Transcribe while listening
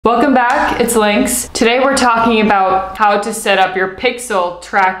Welcome back, it's Llynks. Today we're talking about how to set up your pixel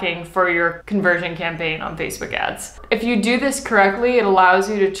tracking for your conversion campaign on Facebook ads. If you do this correctly, it allows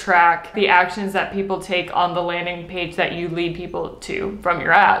you to track the actions that people take on the landing page that you lead people to from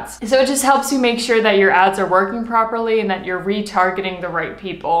your ads. So it just helps you make sure that your ads are working properly and that you're retargeting the right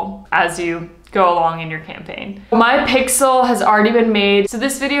people as you go along in your campaign. My pixel has already been made, so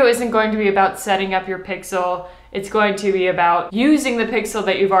this video isn't going to be about setting up your pixel. It's going to be about using the pixel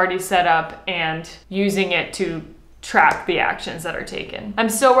that you've already set up and using it to track the actions that are taken. I'm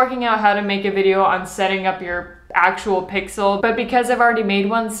still working out how to make a video on setting up your actual pixel, but because I've already made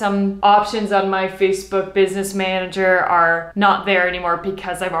one, some options on my Facebook Business Manager are not there anymore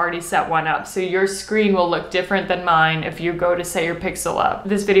because I've already set one up. So your screen will look different than mine if you go to set your pixel up.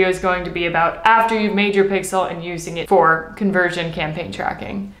 This video is going to be about after you've made your pixel and using it for conversion campaign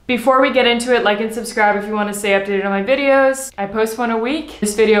tracking. Before we get into it, like and subscribe if you want to stay updated on my videos. I post one a week.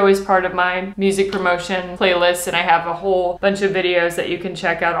 This video is part of my music promotion playlist, and I have a whole bunch of videos that you can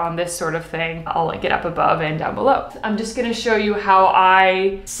check out on this sort of thing. I'll link it up above and down below. I'm just gonna show you how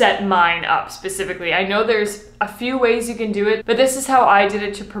I set mine up specifically. I know there's a few ways you can do it, but this is how I did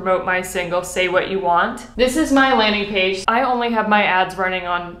it to promote my single, Say What You Want. This is my landing page. I only have my ads running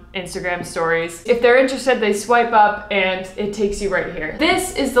on Instagram stories. If they're interested, they swipe up and it takes you right here.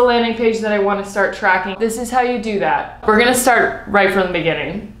 This is the landing page that I want to start tracking. This is how you do that. We're gonna start right from the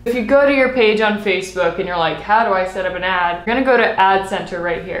beginning. If you go to your page on Facebook and you're like, how do I set up an ad? You're gonna go to Ad Center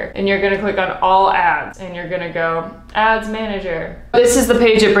right here, and you're gonna click on All Ads, and you're gonna go Ads Manager. This is the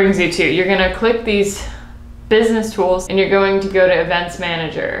page it brings you to. You're gonna click these business tools and you're going to go to Events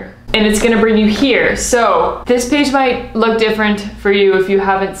Manager, and it's going to bring you here. So this page might look different for you if you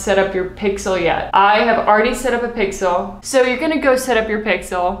haven't set up your pixel yet. I have already set up a pixel, so you're going to go set up your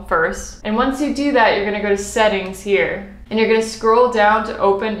pixel first, and once you do that, you're going to go to Settings here, and you're going to scroll down to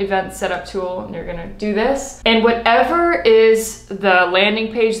Open Event Setup Tool, and you're going to do this, and whatever is the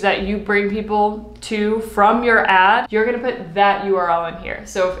landing page that you bring people to from your ad, you're going to put that URL in here.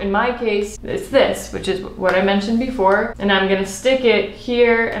 So in my case, it's this, which is what I mentioned before, and I'm going to stick it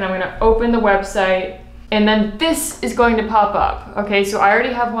here, and I'm going to open the website, and then this is going to pop up. Okay, so I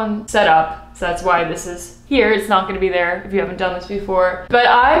already have one set up, so that's why this is here. It's not going to be there if you haven't done this before, but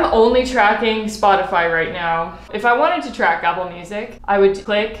I'm only tracking Spotify right now. If I wanted to track Apple Music, I would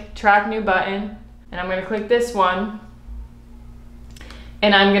click Track New Button, and I'm going to click this one,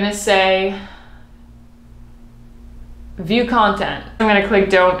 and I'm going to say View Content. I'm going to click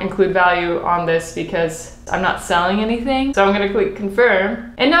Don't Include Value on this because I'm not selling anything. So I'm going to click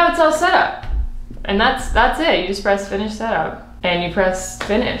Confirm, and now it's all set up. And that's it. You just press Finish Setup, and you press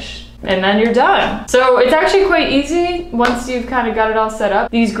Finish, and then you're done. So it's actually quite easy once you've kind of got it all set up.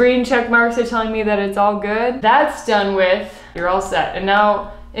 These green check marks are telling me that it's all good. That's done with. You're all set. And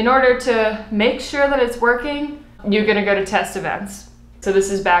now, in order to make sure that it's working, you're going to go to Test Events. So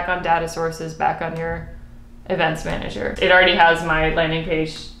this is back on Data Sources, back on your Events Manager. It already has my landing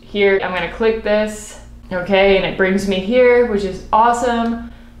page here. I'm going to click this, okay, and it brings me here, which is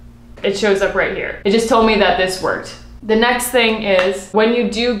awesome. It shows up right here. It just told me that this worked. The next thing is when you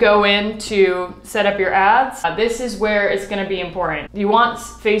do go in to set up your ads, this is where it's going to be important. You want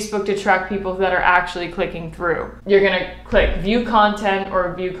Facebook to track people that are actually clicking through. You're going to click View Content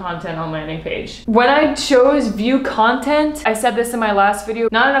or View Content on landing page. When I chose View Content, I said this in my last video,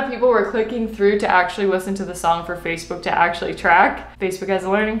 not enough people were clicking through to actually listen to the song for Facebook to actually track. Facebook has a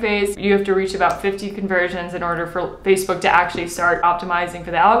learning phase. You have to reach about 50 conversions in order for Facebook to actually start optimizing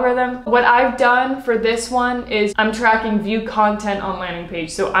for the algorithm. What I've done for this one is I'm tracking View Content on landing page.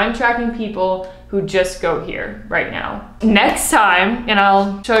 So I'm tracking people who just go here right now. Next time, and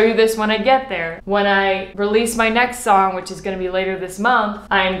I'll show you this when I get there, when I release my next song, which is going to be later this month,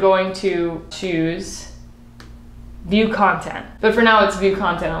 I'm going to choose View Content. But for now, it's View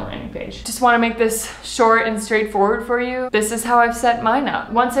Content on landing page. Just want to make this short and straightforward for you. This is how I've set mine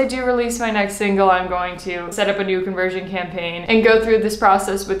up. Once I do release my next single, I'm going to set up a new conversion campaign and go through this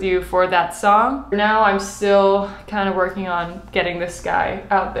process with you for that song. For now, I'm still kind of working on getting this guy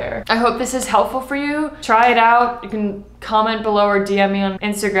out there. I hope this is helpful for you. Try it out. You can comment below or DM me on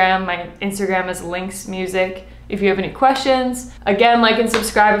Instagram. My Instagram is Llynks Music. If you have any questions, again, like and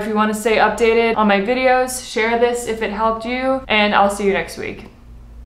subscribe if you want to stay updated on my videos. Share this if it helped you, and I'll see you next week.